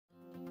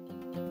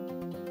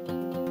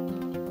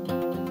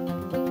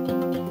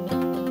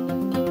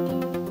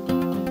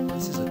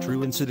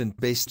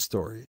incident-based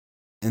story.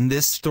 In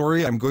this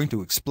story I'm going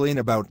to explain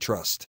about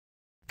trust.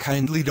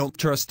 Kindly don't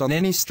trust on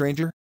any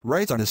stranger,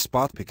 right on the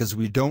spot, because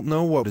we don't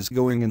know what is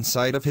going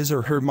inside of his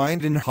or her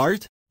mind and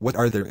heart. What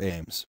are their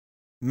aims?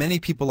 Many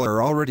people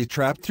are already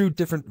trapped through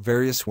different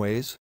various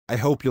ways. I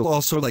hope you'll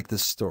also like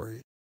this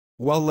story.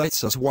 Well,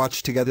 let's us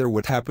watch together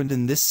what happened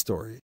in this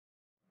story.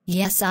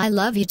 Yes, I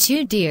love you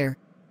too, dear.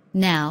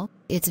 Now,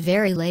 it's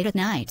very late at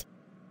night.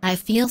 I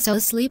feel so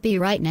sleepy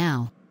right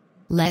now.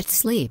 Let's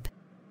sleep.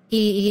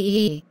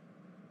 Yes,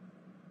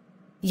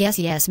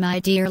 my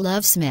dear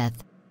Love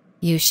Smith.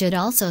 You should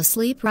also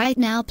sleep right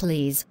now,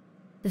 please.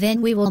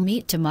 Then we will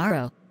meet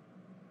tomorrow.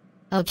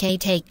 Okay,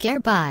 take care,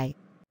 bye.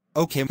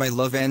 Okay, my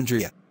love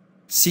Andrea.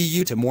 See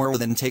you tomorrow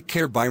then, take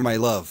care, bye my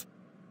love.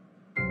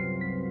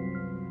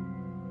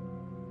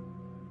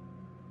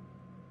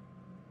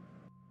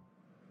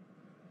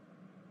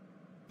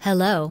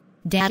 Hello,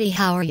 Daddy,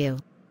 how are you?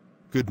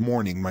 Good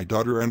morning, my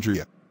daughter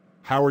Andrea.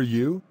 How are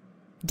you?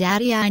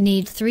 Daddy, I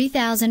need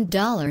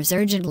 $3,000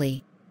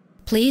 urgently.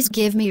 Please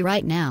give me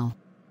right now.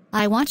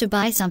 I want to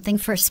buy something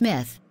for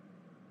Smith.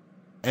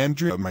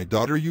 Andrea, my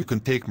daughter, you can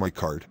take my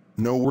card.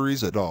 No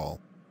worries at all.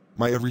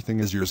 My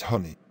everything is yours,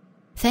 honey.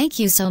 Thank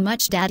you so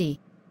much, Daddy.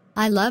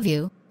 I love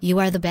you. You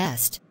are the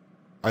best.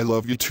 I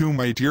love you too,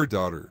 my dear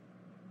daughter.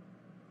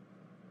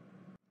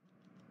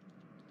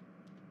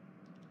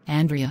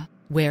 Andrea,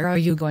 where are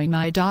you going,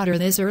 my daughter,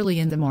 this early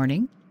in the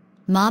morning?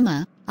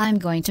 Mama, I'm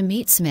going to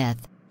meet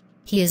Smith.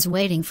 He is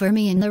waiting for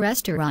me in the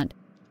restaurant.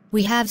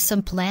 We have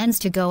some plans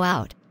to go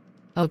out.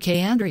 Okay,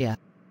 Andrea.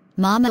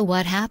 Mama,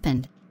 what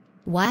happened?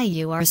 Why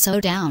you are so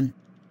down?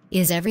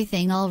 Is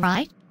everything all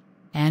right?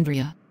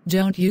 Andrea,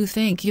 don't you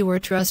think you were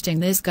trusting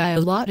this guy a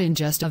lot in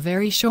just a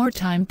very short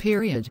time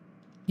period?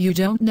 You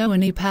don't know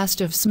any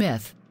past of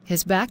Smith,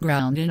 his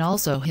background, and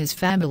also his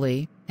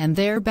family, and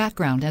their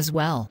background as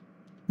well.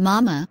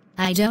 Mama,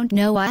 I don't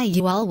know why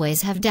you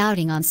always have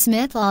doubting on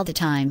Smith all the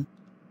time.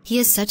 He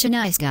is such a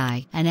nice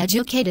guy, an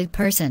educated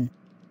person.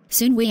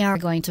 Soon we are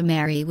going to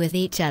marry with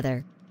each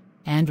other.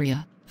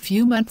 Andrea,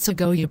 few months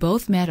ago you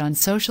both met on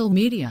social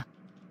media.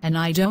 And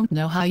I don't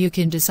know how you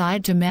can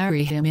decide to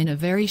marry him in a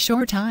very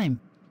short time.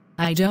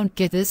 I don't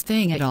get this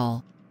thing at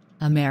all.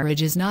 A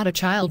marriage is not a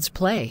child's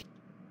play.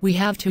 We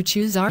have to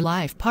choose our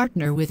life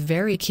partner with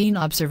very keen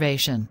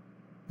observation.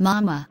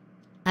 Mama,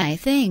 I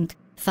think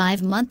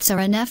 5 months are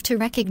enough to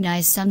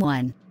recognize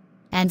someone.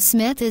 And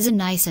Smith is a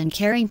nice and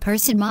caring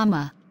person,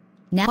 Mama.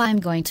 Now I'm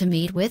going to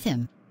meet with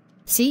him.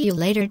 See you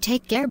later,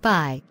 take care,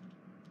 bye.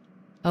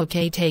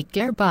 Okay, take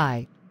care,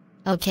 bye.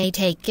 Okay,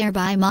 take care,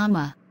 bye,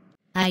 Mama.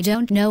 I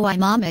don't know why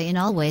Mama in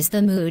always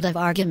the mood of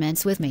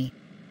arguments with me.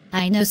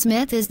 I know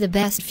Smith is the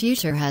best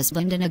future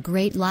husband and a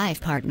great life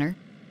partner.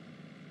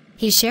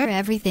 He share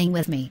everything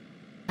with me.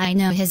 I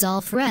know his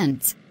all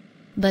friends.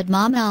 But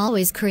Mama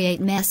always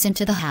create mess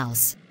into the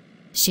house.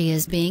 She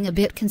is being a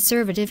bit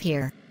conservative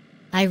here.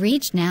 I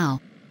reach now.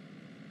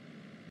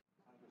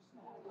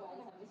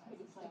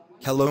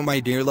 Hello my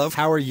dear love,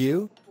 how are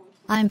you?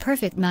 I'm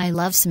perfect, my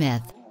Love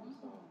Smith.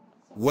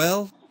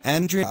 Well,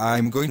 Andrea,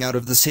 I'm going out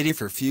of the city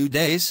for a few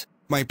days.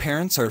 My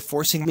parents are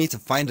forcing me to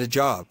find a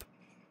job.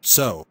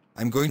 So,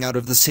 I'm going out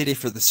of the city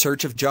for the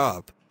search of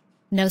job.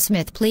 No,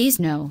 Smith, please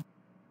no.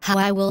 How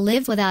I will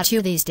live without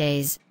you these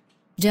days.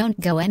 Don't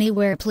go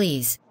anywhere,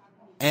 please.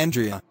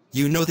 Andrea,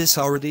 you know this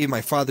already,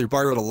 my father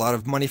borrowed a lot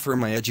of money for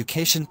my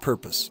education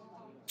purpose.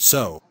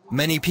 So,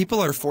 many people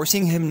are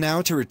forcing him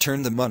now to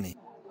return the money.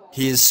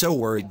 He is so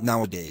worried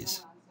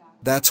nowadays.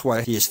 That's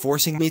why he is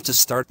forcing me to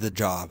start the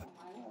job.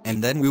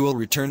 And then we will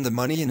return the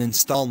money in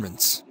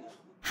installments.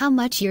 How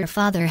much your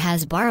father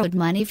has borrowed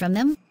money from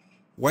them?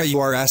 Why you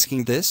are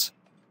asking this?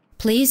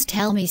 Please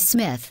tell me,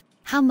 Smith,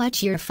 how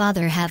much your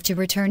father have to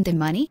return the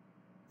money?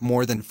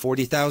 More than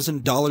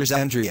 $40,000,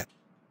 Andrea.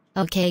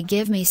 Okay,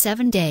 give me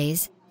 7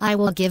 days, I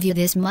will give you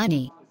this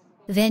money.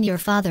 Then your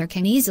father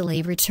can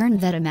easily return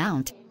that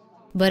amount.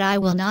 But I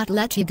will not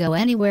let you go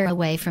anywhere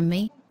away from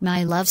me,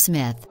 my Love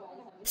Smith.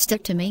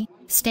 Stick to me,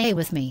 stay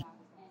with me.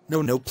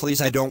 No,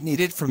 please, I don't need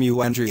it from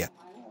you, Andrea.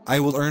 I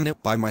will earn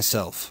it by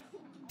myself.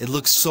 It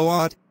looks so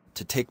odd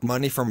to take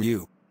money from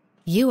you.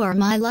 You are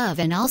my love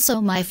and also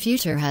my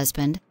future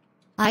husband.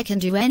 I can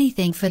do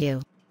anything for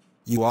you.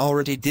 You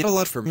already did a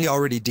lot for me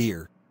already,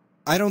 dear.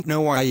 I don't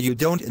know why you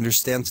don't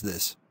understand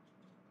this.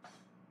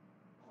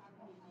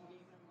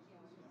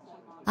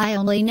 I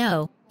only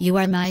know, you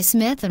are my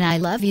Smith and I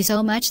love you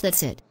so much,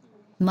 that's it.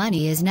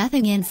 Money is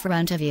nothing in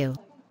front of you.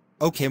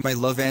 Okay, my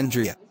love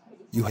Andrea.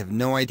 You have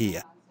no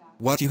idea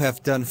what you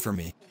have done for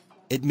me.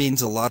 It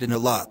means a lot and a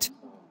lot.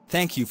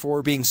 Thank you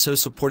for being so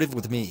supportive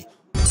with me.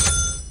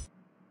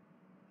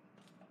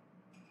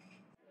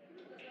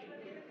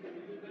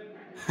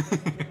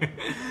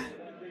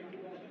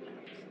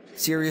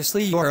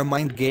 Seriously, you are a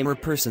mind gamer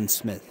person,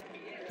 Smith.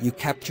 You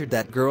captured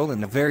that girl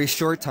in a very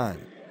short time.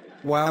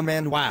 Wow,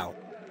 man, wow.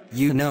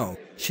 You know,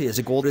 she is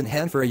a golden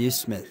hen for you,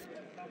 Smith.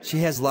 She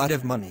has a lot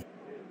of money.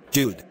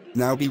 Dude,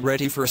 now be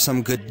ready for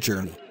some good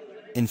journey.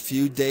 In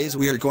few days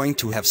we are going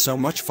to have so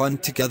much fun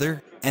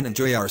together, and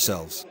enjoy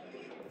ourselves.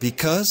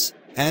 Because,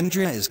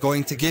 Andrea is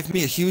going to give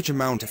me a huge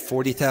amount of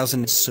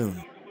 40,000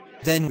 soon.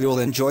 Then we will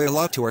enjoy a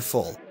lot to our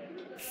full.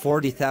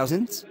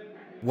 40,000?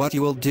 What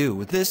you will do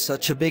with this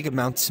such a big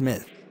amount,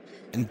 Smith?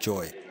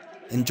 Enjoy.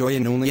 Enjoy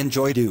and only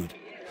enjoy, dude.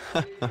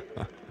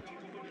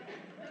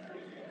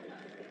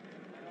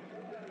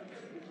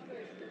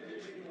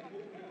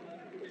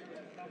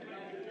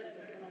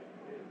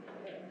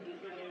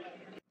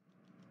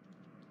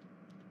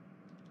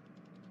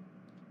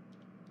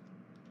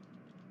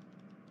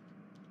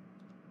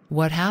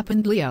 What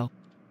happened, Leo?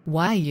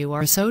 Why you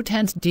are so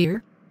tense,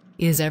 dear?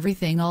 Is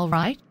everything all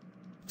right?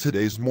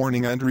 Today's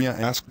morning Andrea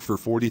asked for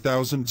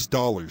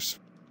 $40,000.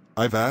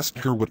 I've asked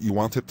her what you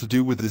wanted to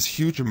do with this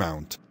huge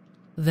amount.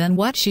 Then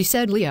what she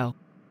said, Leo?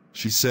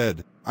 She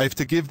said, I have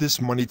to give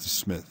this money to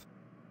Smith.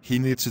 He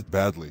needs it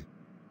badly.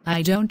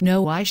 I don't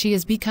know why she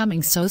is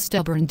becoming so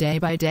stubborn day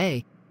by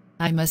day.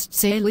 I must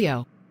say,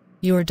 Leo,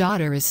 your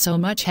daughter is so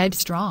much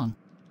headstrong.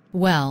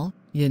 Well,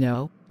 you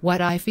know,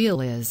 what I feel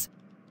is,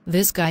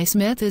 this guy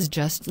Smith is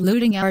just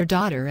looting our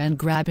daughter and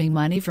grabbing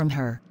money from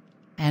her.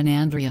 And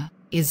Andrea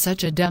is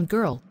such a dumb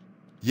girl.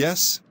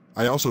 Yes,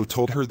 I also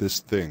told her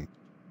this thing.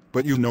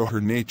 But you know her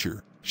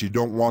nature. She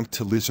don't want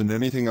to listen to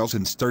anything else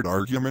and start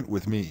argument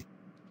with me.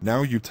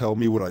 Now you tell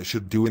me what I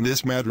should do in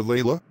this matter,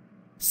 Layla?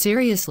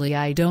 Seriously,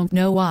 I don't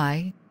know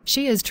why.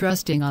 She is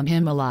trusting on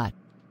him a lot.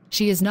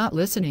 She is not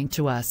listening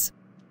to us.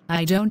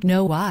 I don't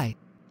know why.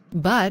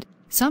 But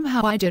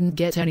somehow I didn't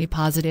get any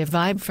positive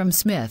vibe from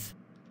Smith.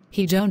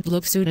 He don't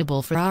look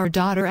suitable for our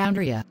daughter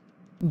Andrea.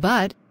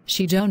 But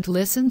she don't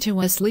listen to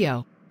us,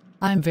 Leo.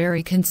 I'm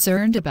very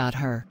concerned about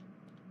her.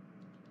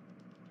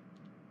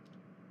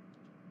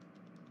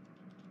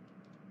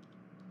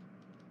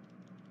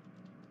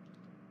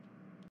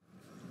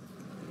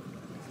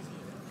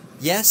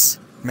 Yes,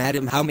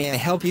 madam, how may I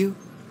help you?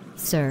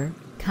 Sir,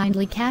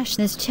 kindly cash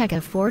this check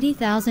of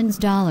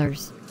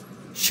 $40,000.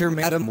 Sure,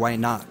 madam, why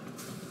not?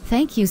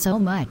 Thank you so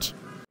much.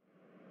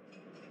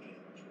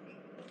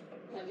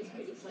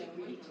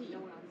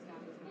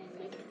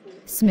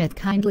 Smith,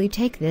 kindly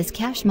take this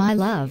cash, my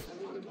love.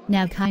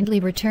 Now kindly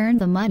return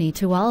the money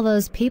to all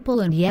those people,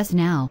 and yes,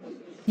 now.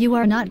 You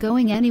are not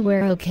going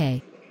anywhere,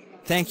 okay?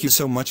 Thank you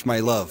so much, my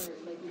love.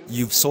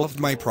 You've solved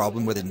my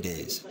problem within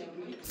days.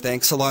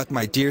 Thanks a lot,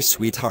 my dear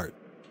sweetheart.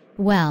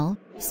 Well,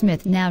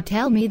 Smith, now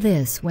tell me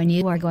this: when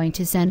you are going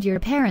to send your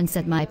parents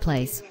at my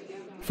place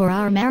for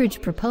our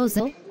marriage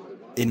proposal?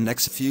 In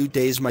next few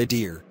days, my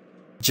dear.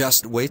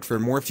 Just wait for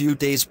more few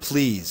days,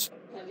 please.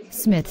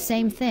 Smith,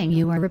 same thing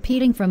you are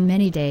repeating from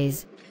many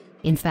days.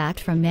 In fact,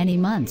 from many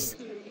months.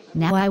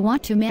 Now I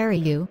want to marry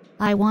you.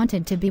 I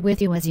wanted to be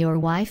with you as your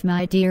wife,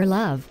 my dear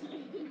love.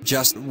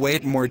 Just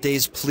wait more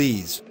days,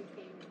 please.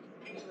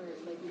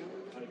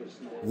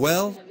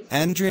 Well,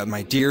 Andrea,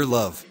 my dear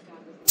love.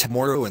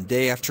 Tomorrow and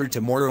day after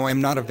tomorrow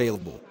I'm not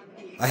available.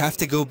 I have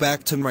to go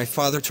back to my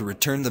father to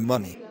return the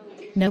money.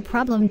 No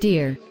problem,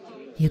 dear.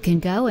 You can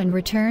go and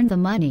return the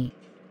money.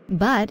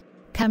 But,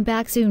 come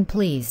back soon,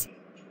 please.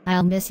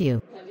 I'll miss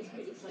you.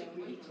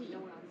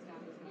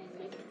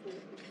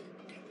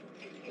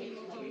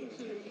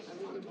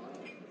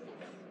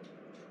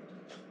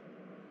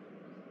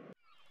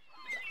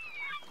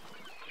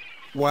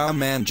 Wow,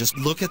 man, just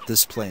look at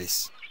this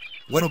place.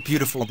 What a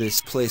beautiful this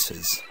place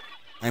is.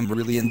 I'm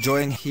really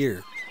enjoying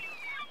here.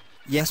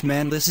 Yes,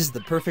 man, this is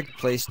the perfect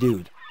place,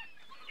 dude.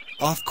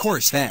 Of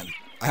course, man.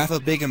 I have a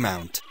big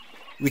amount.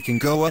 We can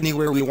go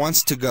anywhere we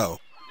wants to go.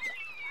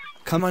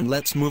 Come on,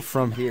 let's move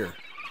from here.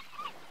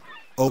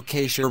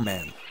 Okay, sure,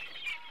 man.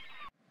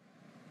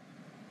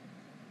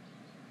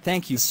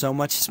 Thank you so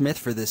much, Smith,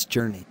 for this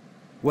journey.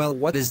 Well,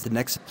 what is the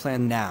next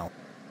plan now?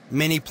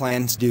 Many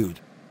plans,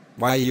 dude.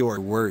 Why you are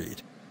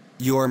worried?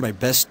 You are my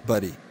best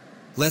buddy.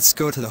 Let's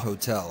go to the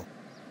hotel.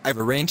 I've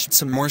arranged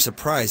some more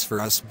surprise for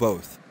us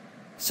both.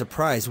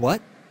 Surprise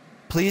what?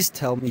 Please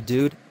tell me,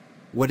 dude.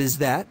 What is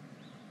that?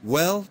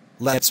 Well,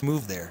 let's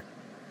move there.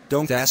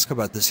 Don't ask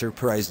about the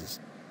surprises.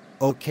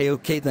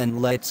 Okay,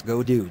 then let's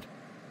go, dude.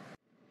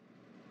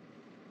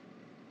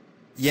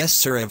 Yes,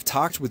 sir, I've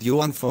talked with you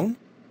on phone.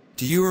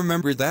 Do you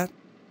remember that?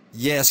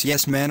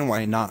 Yes, man,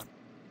 why not?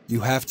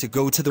 You have to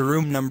go to the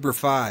room number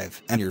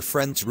 5, and your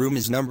friend's room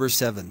is number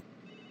 7.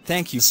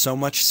 Thank you so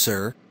much,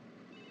 sir.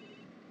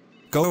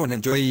 Go and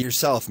enjoy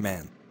yourself,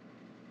 man.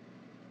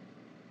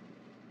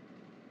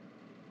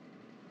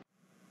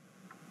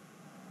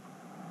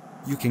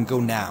 You can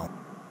go now.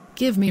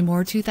 Give me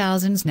more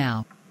 2000s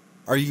now.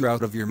 Are you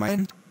out of your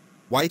mind?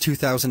 Why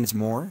 2000s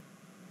more?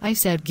 I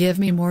said give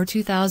me more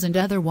 2000,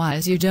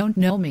 otherwise you don't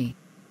know me.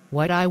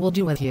 What I will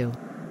do with you.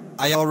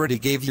 I already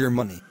gave your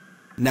money.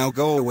 Now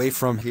go away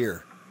from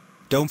here.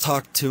 Don't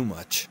talk too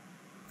much.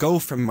 Go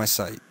from my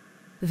sight.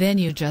 Then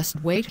you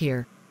just wait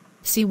here.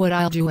 See what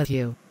I'll do with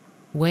you.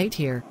 Wait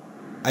here.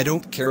 I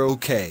don't care,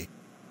 okay?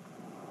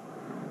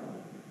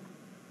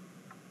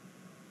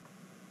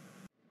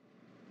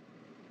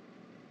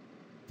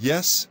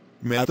 Yes,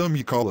 madam,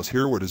 you call us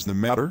here. What is the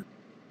matter?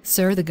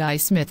 Sir, the guy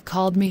Smith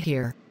called me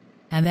here.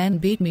 And then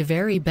beat me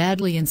very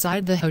badly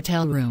inside the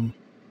hotel room.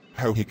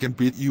 How he can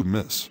beat you,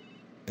 miss?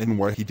 And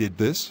why he did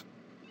this?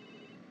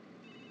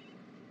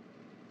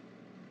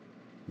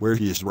 where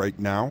he is right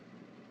now?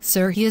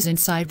 Sir, he is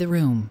inside the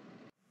room.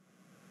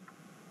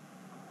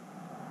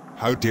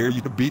 How dare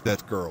you to beat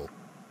that girl?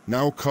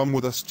 Now come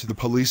with us to the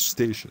police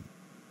station.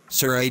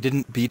 Sir, I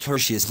didn't beat her.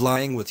 She is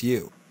lying with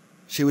you.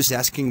 She was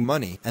asking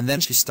money and then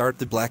she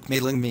started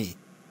blackmailing me.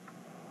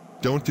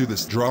 Don't do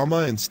this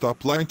drama and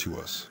stop lying to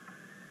us.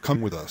 Come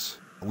with us.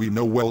 We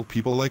know well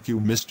people like you,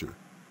 mister.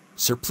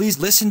 Sir, please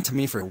listen to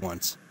me for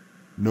once.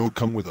 No,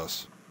 come with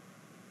us.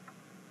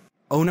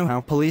 Oh no, how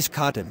police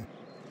caught him.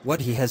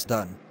 What he has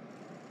done.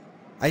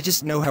 I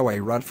just know how I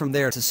run from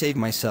there to save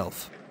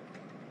myself.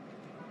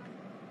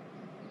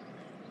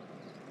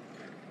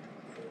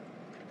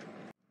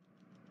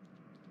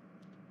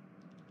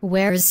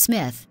 Where is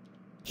Smith?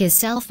 His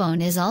cell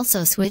phone is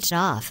also switched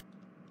off.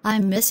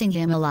 I'm missing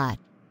him a lot.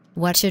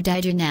 What should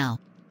I do now?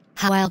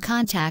 How I'll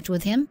contact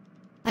with him?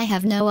 I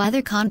have no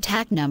other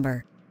contact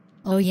number.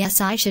 Oh yes,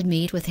 I should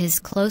meet with his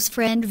close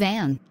friend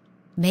Van.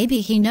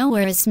 Maybe he know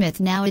where is Smith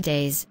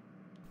nowadays.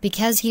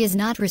 Because he is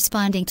not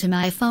responding to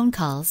my phone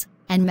calls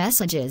and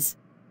messages.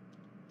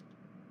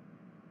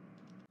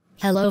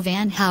 Hello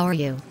Van, how are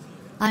you?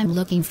 I'm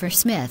looking for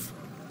Smith.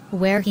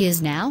 Where he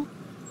is now?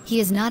 He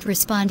is not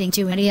responding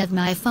to any of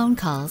my phone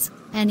calls,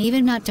 and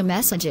even not to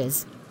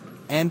messages.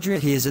 Andrea,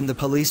 he is in the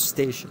police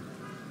station.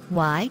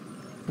 Why?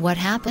 What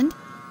happened?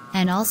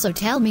 And also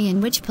tell me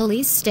in which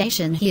police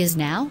station he is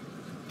now?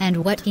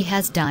 And what he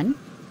has done?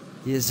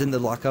 He is in the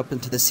lockup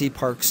into the Sea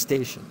Park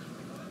station.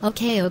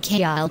 Okay,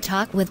 I'll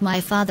talk with my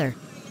father.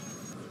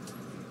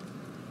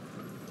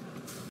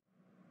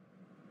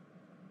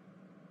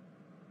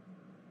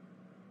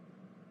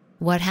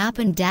 What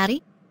happened,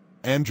 Daddy?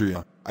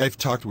 Andrea, I've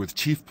talked with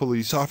Chief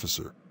Police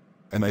Officer.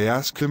 And I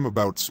asked him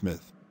about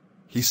Smith.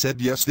 He said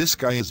yes, this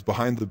guy is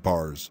behind the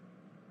bars.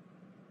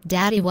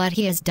 Daddy, what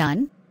he has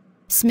done?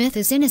 Smith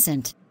is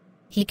innocent.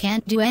 He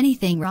can't do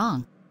anything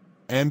wrong.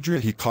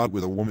 Andrea, he caught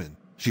with a woman.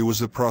 She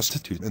was a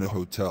prostitute in a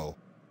hotel.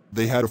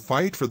 They had a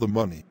fight for the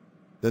money.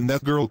 Then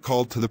that girl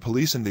called to the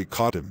police and they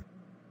caught him.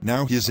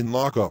 Now he is in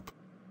lockup.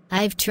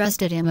 I've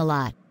trusted him a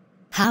lot.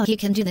 How he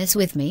can do this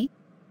with me?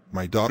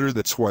 My daughter,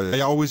 that's why I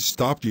always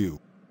stopped you.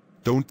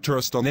 Don't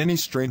trust on any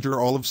stranger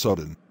all of a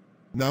sudden.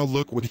 Now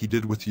look what he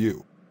did with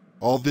you.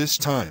 All this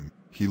time,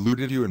 he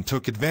looted you and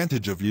took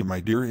advantage of you, my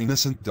dear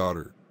innocent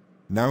daughter.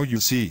 Now you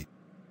see,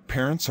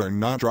 parents are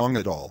not wrong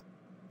at all.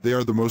 They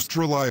are the most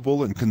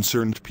reliable and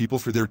concerned people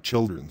for their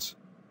children's.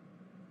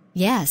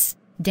 Yes,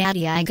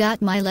 Daddy, I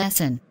got my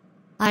lesson.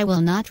 I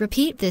will not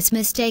repeat this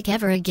mistake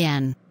ever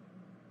again.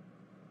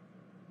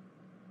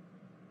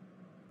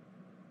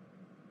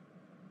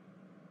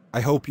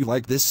 I hope you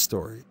like this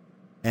story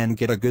and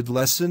get a good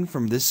lesson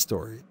from this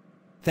story.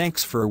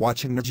 Thanks for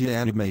watching Ninja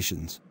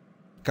Animations.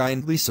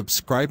 Kindly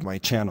subscribe my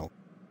channel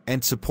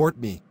and support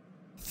me.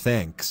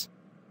 Thanks.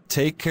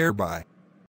 Take care, bye.